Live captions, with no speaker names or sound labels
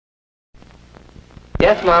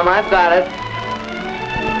Yes, Mom, I've got it.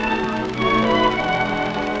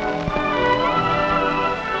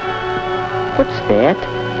 What's that?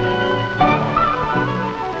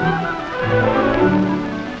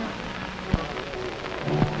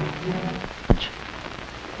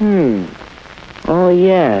 Oh,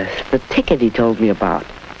 yes, the ticket he told me about.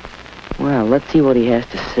 Well, let's see what he has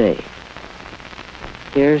to say.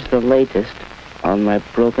 Here's the latest on my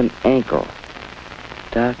broken ankle.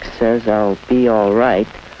 Doc says I'll be all right,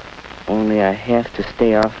 only I have to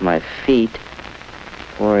stay off my feet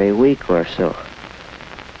for a week or so.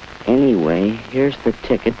 Anyway, here's the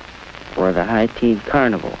ticket for the High Teen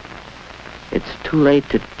Carnival. It's too late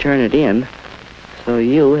to turn it in, so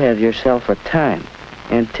you have yourself a time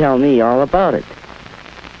and tell me all about it.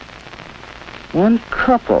 One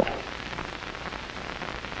couple.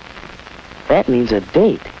 That means a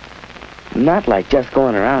date. Not like just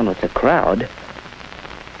going around with the crowd.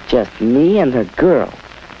 Just me and the girl.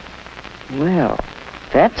 Well,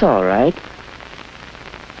 that's all right.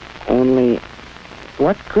 Only,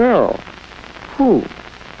 what girl? Who?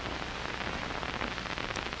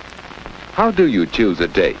 How do you choose a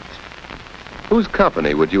date? Whose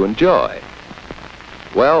company would you enjoy?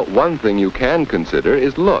 Well, one thing you can consider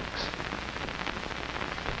is looks.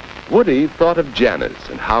 Woody thought of Janice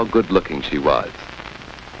and how good-looking she was.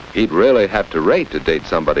 He'd really have to rate to date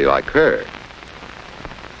somebody like her.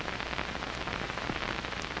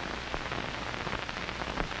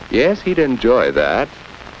 Yes, he'd enjoy that,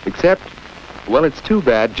 except, well, it's too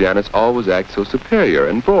bad Janice always acts so superior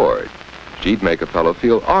and bored. She'd make a fellow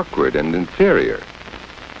feel awkward and inferior.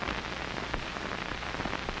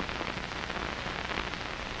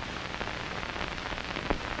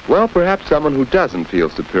 Well, perhaps someone who doesn't feel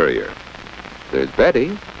superior. There's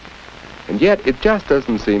Betty, and yet it just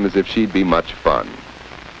doesn't seem as if she'd be much fun.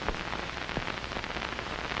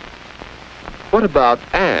 What about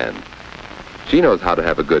Anne? She knows how to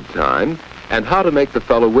have a good time and how to make the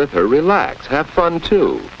fellow with her relax, have fun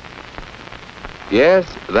too. Yes,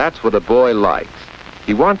 that's what a boy likes.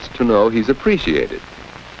 He wants to know he's appreciated.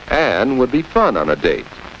 Anne would be fun on a date.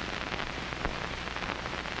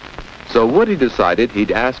 So Woody decided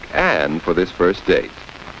he'd ask Anne for this first date.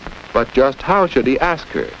 But just how should he ask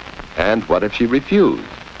her? And what if she refused?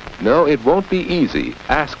 No, it won't be easy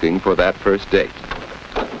asking for that first date.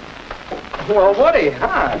 Well, Woody,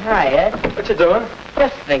 hi. Hi, Ed. What you doing?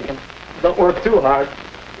 Just thinking. Don't work too hard.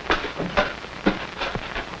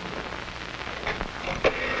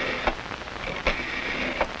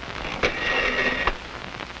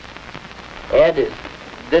 Ed, is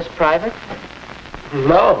this private?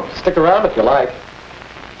 No, stick around if you like.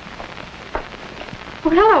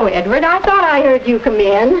 Well, hello, Edward. I thought I heard you come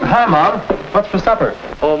in. Hi, Mom. What's for supper?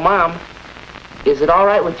 Oh, Mom, is it all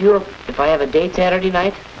right with you if I have a date Saturday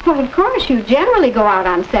night? Well, of course, you generally go out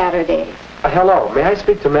on Saturdays. Hello, may I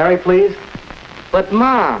speak to Mary, please? But,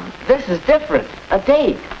 Mom, this is different. A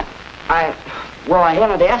date. I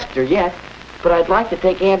haven't asked her yet, but I'd like to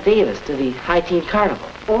take Aunt Davis to the High Teen Carnival.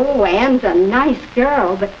 Oh, Anne's a nice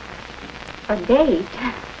girl, but a date?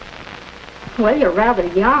 Well, you're rather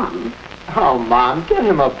young. Oh, Mom, give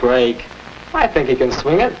him a break. I think he can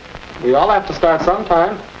swing it. We all have to start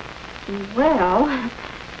sometime. Well,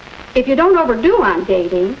 if you don't overdo on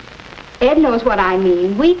dating, Ed knows what I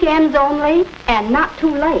mean. Weekends only, and not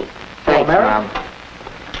too late. Thanks, Mary? Mom.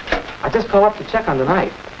 I just called up to check on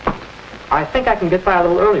tonight. I think I can get by a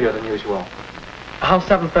little earlier than usual. How's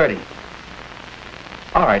 7:30?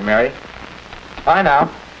 All right, Mary. Bye now.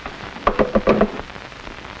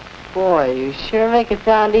 Boy, you sure make it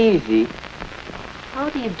sound easy. How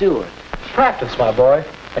do you do it? Practice, my boy.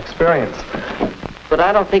 Experience. But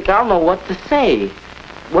I don't think I'll know what to say,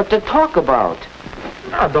 what to talk about.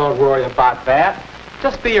 Now, don't worry about that.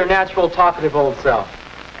 Just be your natural, talkative old self.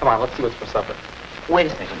 Come on, let's see what's for supper. Wait a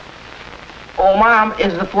second. Oh, Mom,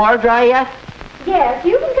 is the floor dry yet? Yes,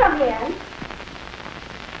 you can come in.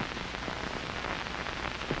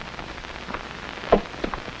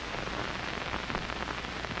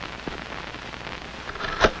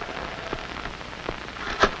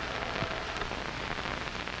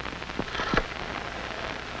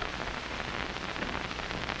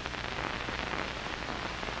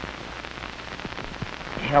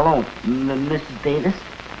 Hello, Mrs. Davis.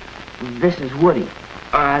 This is Woody.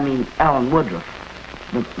 Alan Woodruff.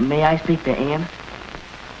 May I speak to Anne?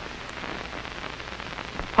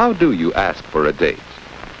 How do you ask for a date?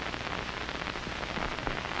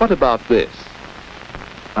 What about this?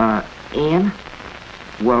 Anne?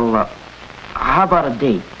 Well, how about a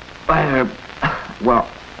date? Well,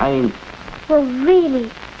 really?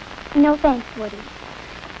 No thanks, Woody.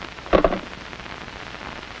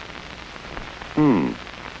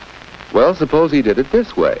 Well, suppose he did it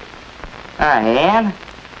this way. Hi, Ann.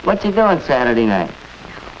 What you doing Saturday night?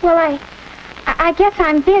 Well, I guess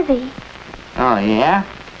I'm busy. Oh, yeah?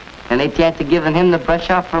 Any chance of giving him the brush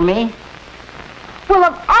off for me? Well,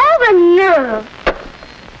 of all the nerve.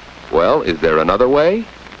 Well, is there another way?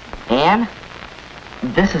 Ann?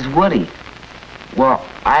 This is Woody. Well,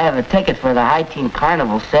 I have a ticket for the High Teen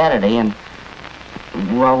Carnival Saturday, and,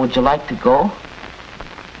 well, would you like to go?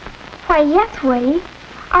 Why, yes, Woody.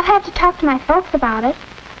 I'll have to talk to my folks about it,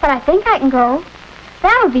 but I think I can go.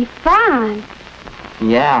 That'll be fun.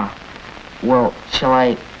 Yeah. Well, shall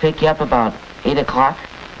I pick you up about 8 o'clock?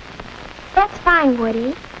 That's fine,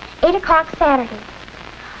 Woody. 8 o'clock Saturday.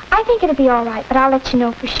 I think it'll be all right, but I'll let you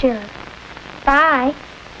know for sure. Bye.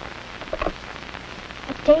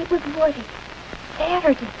 A date with Woody.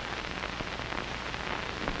 Saturday.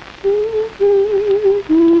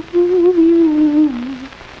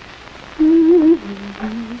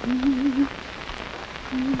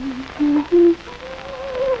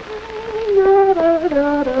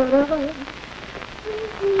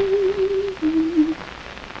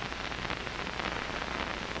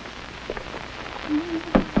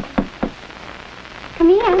 Come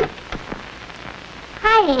in.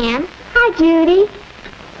 Hi, Ann. Hi, Judy.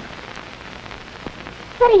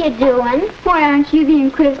 What are you doing? Why, aren't you the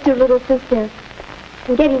inquisitive little sister?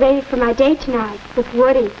 I'm getting ready for my date tonight with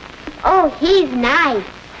Woody. Oh, he's nice.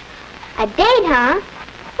 A date, huh?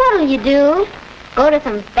 What'll you do? Go to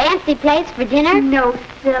some fancy place for dinner? No,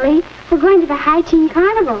 silly. We're going to the High Teen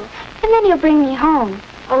Carnival, and then he'll bring me home.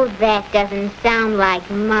 Oh, that doesn't sound like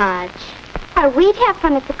much. Why, we'd have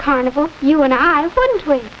fun at the carnival, you and I, wouldn't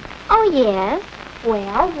we? Oh, yes.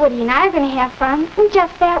 Well, Woody and I are going to have fun in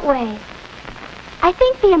just that way. I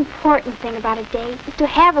think the important thing about a date is to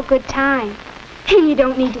have a good time. And you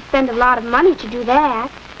don't need to spend a lot of money to do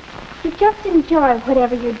that. You just enjoy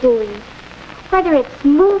whatever you're doing, whether it's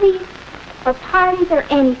movies or parties or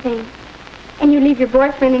anything. And you leave your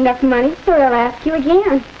boyfriend enough money so he'll ask you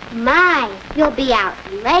again. My, you'll be out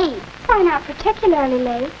late. Why, not particularly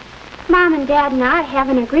late. Mom and Dad and I have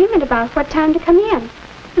an agreement about what time to come in.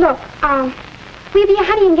 Look, will you be a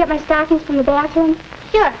honey and get my stockings from the bathroom?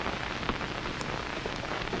 Sure.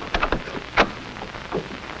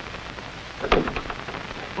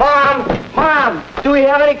 Mom, do we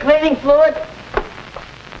have any cleaning fluid?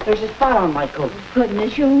 There's a spot on my coat.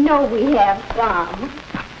 Goodness, you know we have some.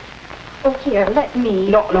 Oh, here, let me.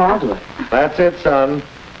 No, I'll do it. That's it, son.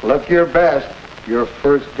 Look your best. Your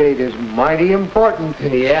first date is mighty important.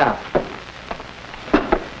 Yeah.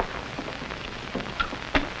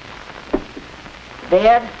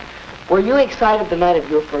 Dad, were you excited the night of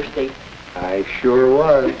your first date? I sure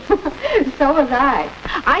was. So was I.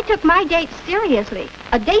 I took my date seriously.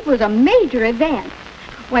 A date was a major event.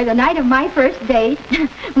 Why, the night of my first date,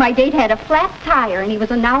 my date had a flat tire and he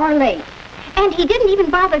was an hour late. And he didn't even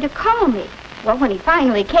bother to call me. Well, when he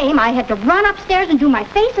finally came, I had to run upstairs and do my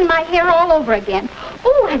face and my hair all over again.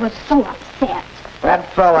 Oh, I was so upset.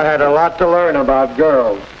 That fella had a lot to learn about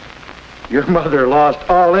girls. Your mother lost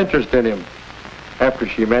all interest in him after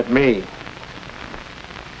she met me.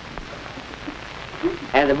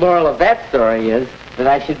 And the moral of that story is that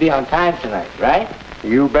I should be on time tonight, right?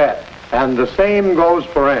 You bet. And the same goes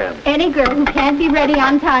for Ann. Any girl who can't be ready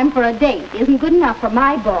on time for a date isn't good enough for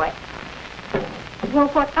my boy. Well,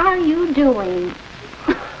 what are you doing?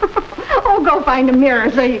 Oh, go find a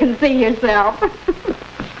mirror so you can see yourself.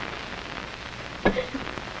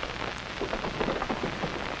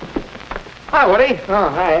 Hi, Woody. Oh,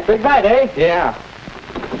 hi. Big night, eh? Yeah.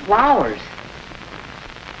 Flowers.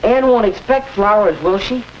 Ann won't expect flowers, will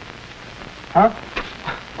she? Huh?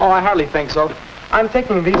 Oh, I hardly think so. I'm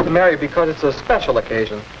taking these to Mary because it's a special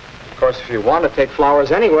occasion. Of course, if you want to take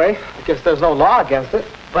flowers anyway, I guess there's no law against it.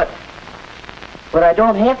 But I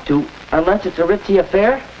don't have to, unless it's a ritzy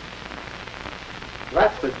affair.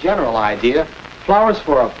 That's the general idea. Flowers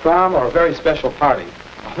for a prom or a very special party.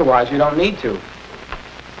 Otherwise, you don't need to.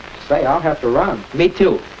 Say, I'll have to run. Me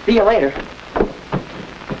too. See you later.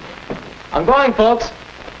 I'm going, folks.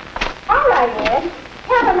 All right, Ed.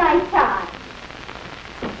 Have a nice time.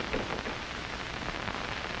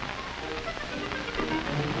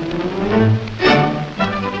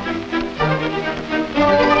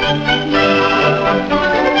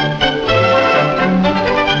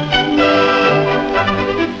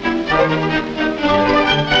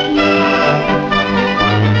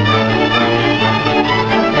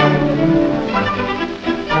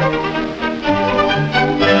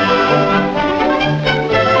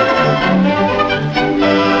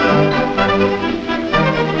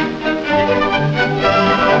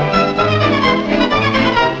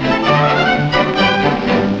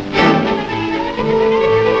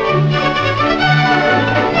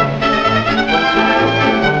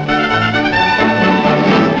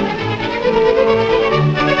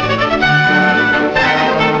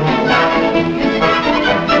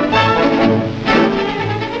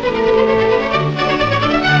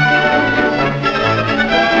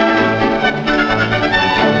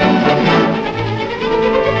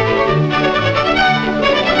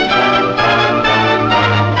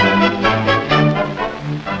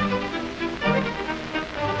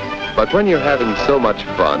 But when you're having so much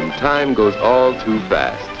fun, time goes all too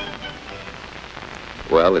fast.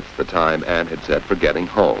 Well, it's the time Ann had set for getting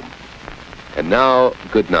home. And now,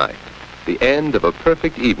 good night. The end of a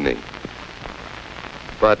perfect evening.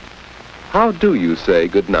 But how do you say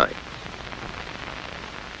good night?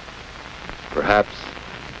 Perhaps...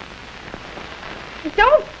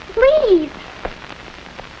 Don't, please.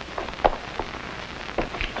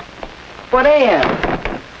 But Ann!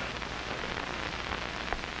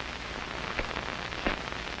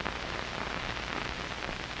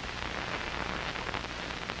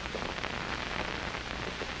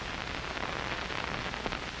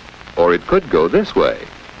 Or it could go this way.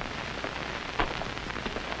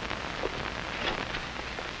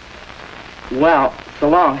 Well, so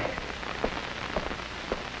long.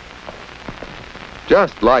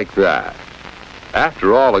 Just like that.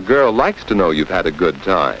 After all, a girl likes to know you've had a good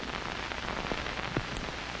time.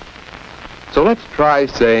 So let's try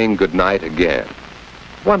saying goodnight again.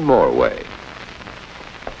 One more way.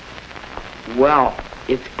 Well,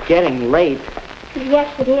 it's getting late.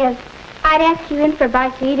 Yes, it is. I'd ask you in for a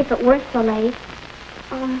bite to eat if it weren't so late.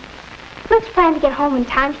 Let's plan to get home in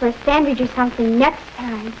time for a sandwich or something next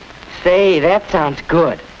time. Say, that sounds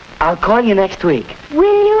good. I'll call you next week.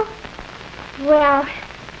 Will you? Well,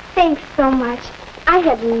 thanks so much. I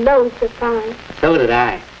had loads of fun. So did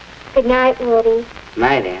I. Good night, Woody.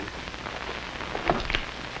 Night, Ann.